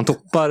man säga. Han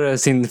toppar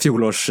sin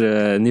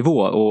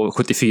fjolårsnivå, och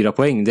 74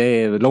 poäng, det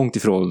är långt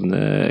ifrån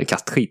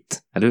kattskit,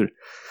 eller hur?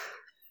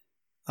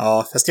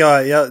 Ja, fast vi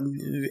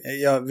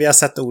har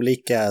sett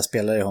olika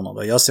spelare i honom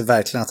då. Jag ser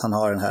verkligen att han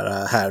har den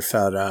här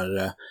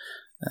härförar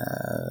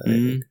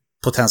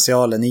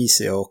potentialen i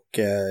sig, och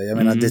jag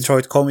menar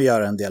Detroit kommer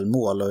göra en del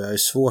mål, och jag är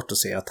svårt att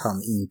se att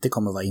han inte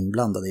kommer vara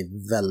inblandad i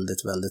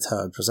väldigt, väldigt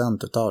hög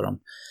procent utav dem.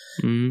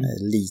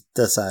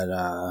 Lite så här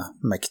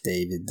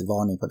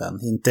McDavid-varning på den.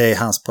 Inte i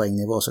hans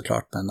poängnivå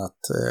såklart, men att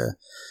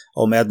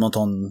om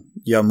Edmonton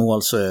gör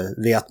mål så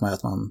vet man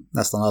att man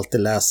nästan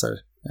alltid läser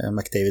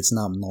McDavids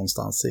namn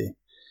någonstans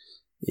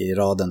i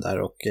raden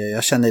där, och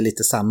jag känner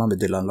lite samma med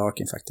Dylan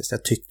Larkin faktiskt.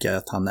 Jag tycker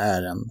att han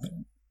är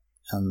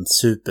en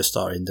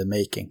superstar in the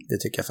making, det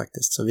tycker jag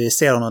faktiskt. Så vi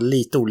ser honom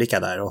lite olika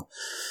där, och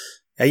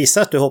jag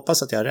gissar att du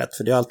hoppas att jag har rätt,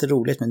 för det är alltid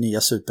roligt med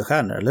nya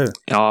superstjärnor, eller hur?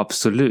 Ja,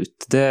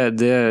 absolut.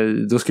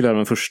 Då skulle jag vara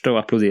den första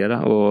att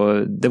applådera,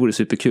 och det vore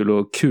superkul,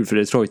 och kul för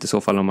Detroit i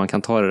så fall om man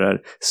kan ta det där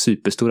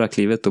superstora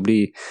klivet och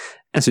bli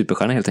en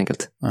superstjärna helt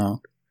enkelt.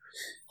 Ja.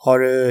 Har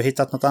du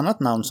hittat något annat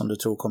namn som du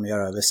tror kommer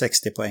göra över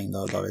 60 poäng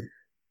då, David?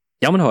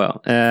 Ja, men det har jag.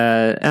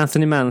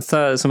 Anthony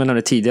Mantha, som jag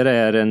nämnde tidigare,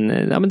 är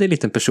det är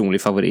lite en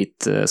personlig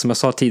favorit. Som jag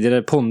sa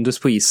tidigare, pondus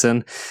på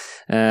isen,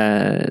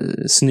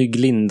 snygg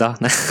linda.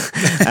 Nej,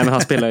 men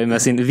han spelar ju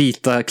med sin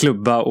vita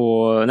klubba,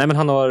 och men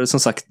han har som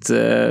sagt,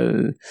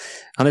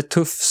 han är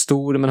tuff,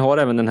 stor, men har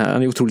även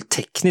han är otroligt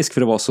teknisk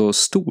för att vara så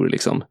stor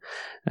liksom.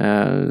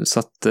 Så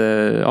att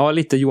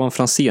lite Johan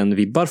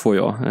Franzén-vibbar får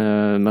jag,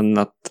 men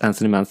att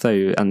Anthony Mantha är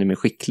ju ännu mer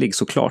skicklig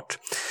såklart.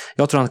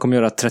 Jag tror han kommer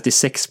göra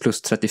 36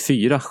 +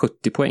 34,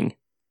 70 poäng.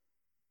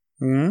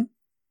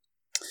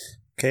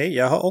 Okej,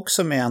 jag har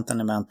också med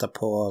Anthony Mantha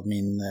på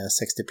min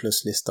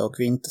 60+-lista, och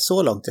vi är inte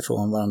så långt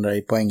ifrån varandra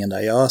i poängen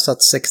där. Jag har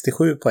satt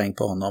 67 poäng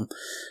på honom,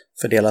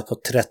 fördelat på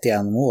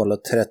 31 mål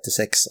och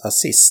 36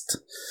 assist.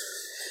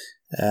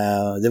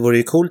 Det vore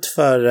ju coolt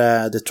för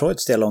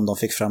Detroits del om de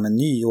fick fram en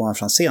ny Johan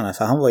Franzén,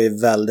 för han var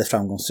ju väldigt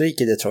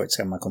framgångsrik i Detroit,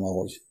 ska man komma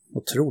ihåg.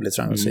 Otroligt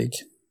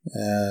framgångsrik.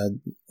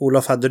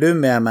 Olof, hade du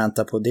med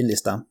Mantha på din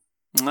lista?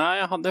 Nej,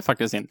 jag hade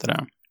faktiskt inte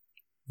det.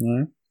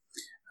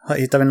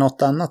 Hittar vi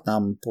något annat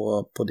namn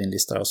på din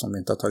lista då, som vi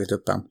inte har tagit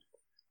upp än?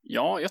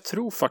 Ja, jag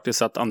tror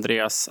faktiskt att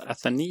Andreas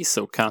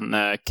Athaniso kan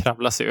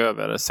kravla sig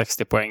över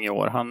 60 poäng i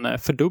år. Han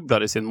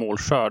fördubblade sin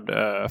målskörd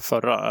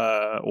förra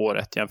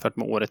året jämfört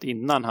med året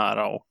innan här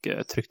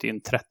och tryckte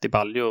in 30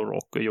 baljor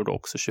och gjorde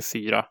också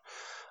 24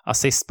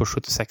 assist på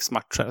 76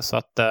 matcher. Så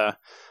att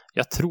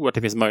jag tror att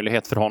det finns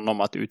möjlighet för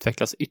honom att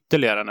utvecklas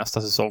ytterligare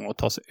nästa säsong och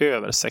ta sig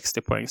över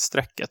 60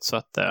 poängsträcket. Så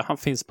att han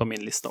finns på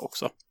min lista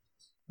också.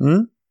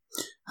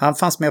 Han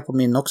fanns med på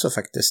min också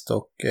faktiskt,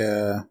 och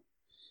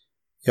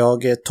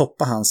jag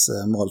toppar hans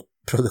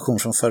målproduktion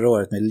från förra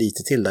året med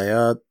lite till där.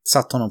 Jag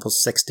satt honom på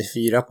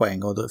 64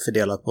 poäng och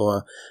fördelat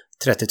på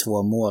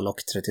 32 mål och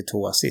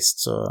 32 assist.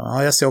 Så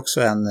ja, jag ser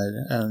också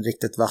en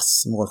riktigt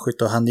vass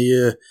målskytt, och han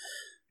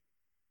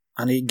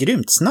är ju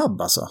grymt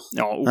snabb alltså.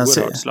 Ja,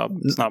 oerhört snabb.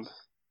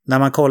 När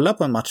man kollar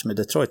på en match med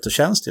Detroit så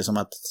känns det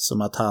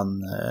som att han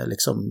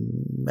liksom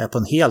är på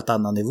en helt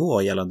annan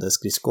nivå gällande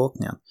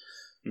skridskoåkningen.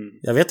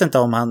 Jag vet inte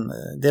om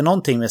det är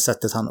någonting med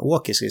sättet han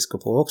åker skridskor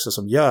på också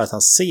som gör att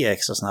han ser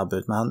extra snabb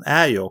ut, men han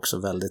är ju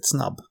också väldigt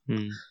snabb.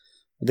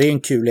 Det är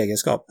en kul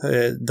egenskap.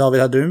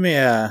 David, har du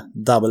med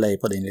AA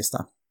på din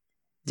lista?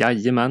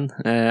 Jajamän,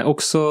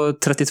 också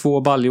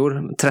 32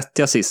 baljor,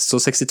 30 assist, så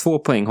 62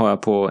 poäng har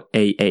jag på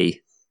AA.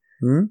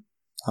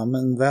 Ja,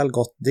 men väl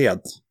gott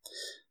det.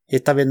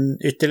 Hittar vi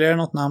ytterligare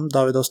något namn,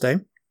 David, hos dig?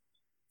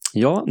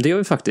 Ja, det gör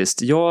vi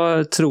faktiskt.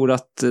 Jag tror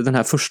att den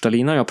här första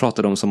linan jag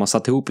pratade om som har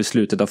satt ihop i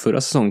slutet av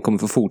förra säsongen kommer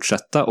få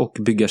fortsätta och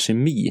bygga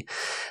kemi.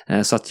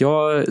 Så att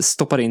jag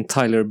stoppar in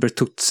Tyler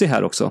Bertuzzi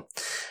här också.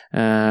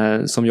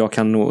 Som jag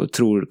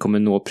tror kommer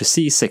nå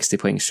precis 60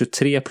 poäng.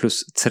 23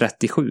 plus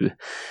 37.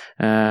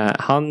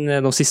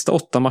 De sista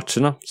 8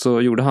 matcherna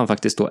så gjorde han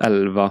faktiskt då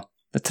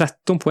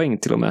 13 poäng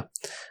till och med.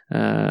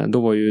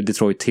 Då var ju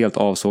Detroit helt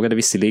avsågade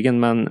visserligen,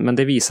 men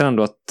det visar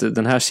ändå att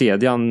den här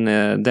kedjan,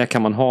 där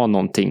kan man ha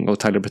någonting, och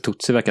Tyler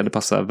Bertuzzi verkade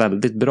passa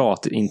väldigt bra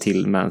in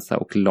till Mantha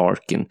och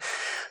Larkin.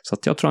 Så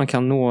att jag tror han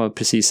kan nå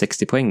precis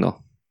 60 poäng då.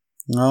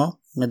 Ja,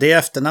 med det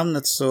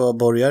efternamnet så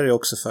borgar det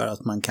också för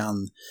att man kan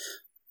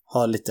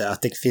ha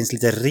att det finns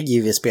lite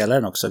riv i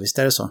spelaren också, visst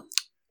är det så?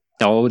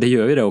 Ja, och det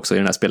gör ju det också i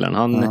den här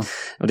spelaren.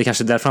 Och det är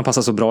kanske därför han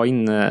passar så bra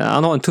in.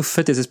 Han har en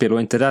tuffhet i sitt spel och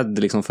är inte rädd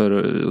liksom för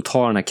att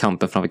ta den här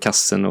kampen framför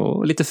kassen,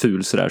 och lite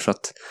ful sådär. Så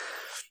att,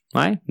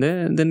 nej, det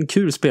är en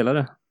kul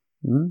spelare.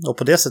 Och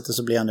på det sättet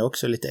så blir han ju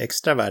också lite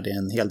extra värd i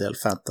en hel del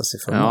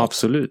fantasyformat. Ja,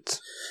 absolut.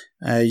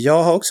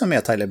 Jag har också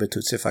med Tyler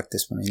Bertuzzi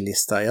faktiskt på min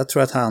lista. Jag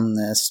tror att han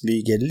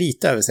smyger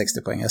lite över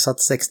 60 poäng. Jag satt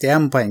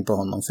 61 poäng på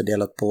honom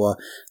fördelat på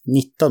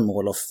 19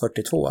 mål och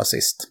 42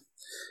 assist.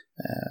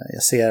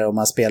 Jag ser, om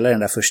man spelar den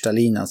där första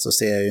linan så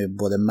ser jag ju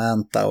både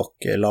Mantha och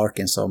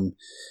Larkin som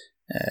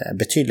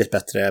betydligt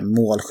bättre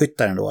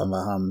målskyttar ändå än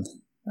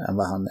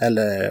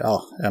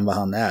vad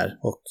han är.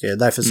 Och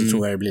därför så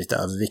tror jag det blir lite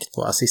övervikt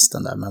på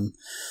assisten där. Men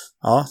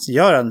ja,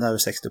 gör han över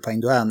 60 poäng,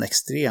 då är han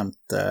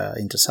extremt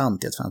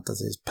intressant i ett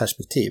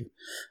fantasyperspektiv.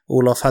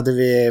 Olof, hade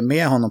vi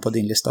med honom på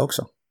din lista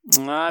också?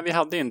 Nej, vi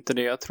hade inte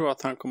det. Jag tror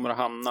att han kommer att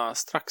hamna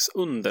strax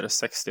under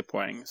 60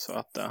 poäng. Så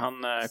att han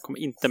kommer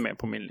inte med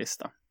på min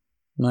lista.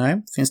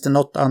 Nej, finns det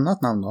något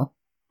annat namn då?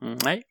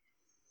 Nej.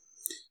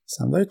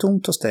 Sen var det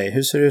tomt hos dig.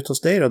 Hur ser det ut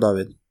hos dig då,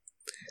 David?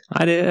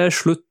 Nej, det är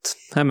slut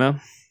här med.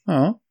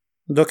 Ja,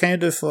 då kan ju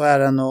du få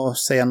äran att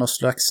säga något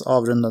slags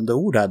avrundande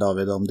ord här,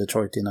 David, om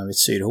Detroit innan vi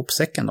syr ihop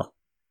säcken då.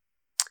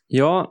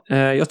 Ja,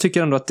 jag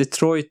tycker ändå att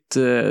Detroit,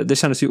 det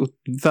kändes ju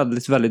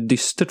väldigt, väldigt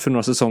dystert för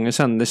några säsonger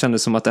sedan. Det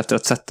kändes som att efter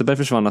att Zetterberg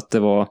försvann att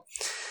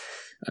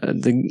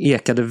det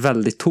ekade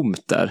väldigt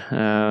tomt där.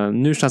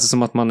 Nu känns det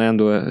som att man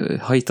ändå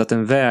har hittat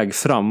en väg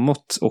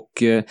framåt,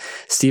 och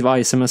Steve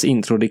Eisenmans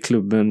intråd i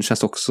klubben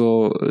känns också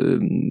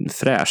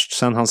fräscht.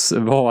 Sen hans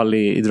val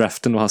i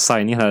draften och hans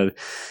signing här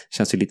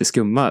känns ju lite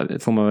skumma,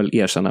 får man väl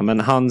erkänna. Men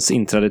hans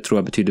inträde tror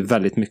jag betyder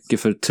väldigt mycket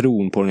för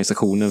tron på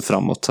organisationen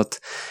framåt. Så att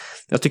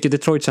jag tycker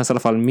Detroit känns i alla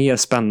fall mer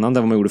spännande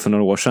än vad man gjorde för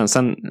några år sedan.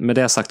 Sen med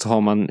det sagt så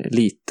har man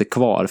lite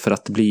kvar för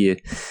att bli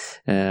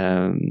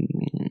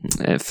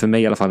för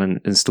mig i alla fall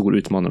en stor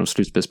utmanare om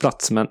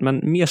slutspelsplats.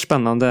 Men mer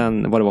spännande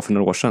än vad det var för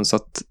några år sedan. Så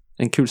att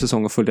en kul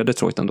säsong att följa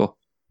Detroit ändå.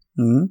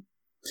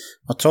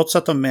 Och trots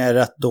att de är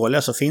rätt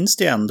dåliga så finns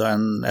det ändå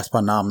ett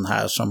par namn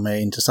här som är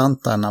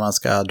intressanta när man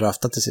ska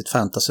drafta till sitt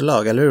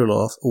fantasylag, eller hur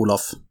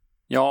Olof?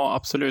 Ja,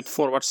 absolut.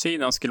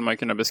 Forwardsidan skulle man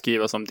kunna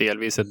beskriva som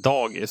delvis ett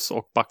dagis,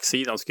 och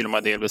backsidan skulle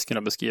man delvis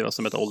kunna beskriva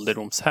som ett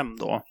ålderdomshem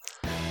då.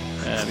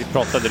 Vi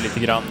pratade lite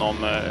grann om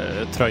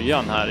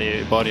tröjan här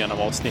i början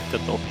av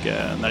avsnittet, och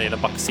när det gäller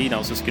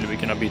backsidan så skulle vi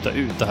kunna byta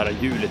ut det här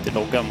hjulet i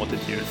loggan mot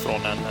ett hjul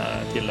från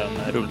till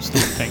en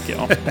rullstol, tänker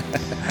jag.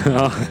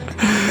 Ja.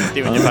 Det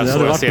är ungefär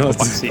så jag ser på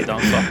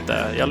backsidan, så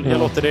att jag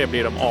låter det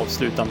bli de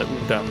avslutande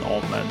orden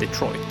om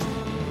Detroit.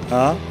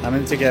 Ja,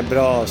 men det tycker jag är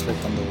bra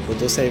avslutande ord,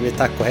 och då säger vi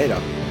tack och hej då.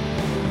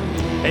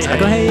 Hej,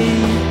 tack och hej!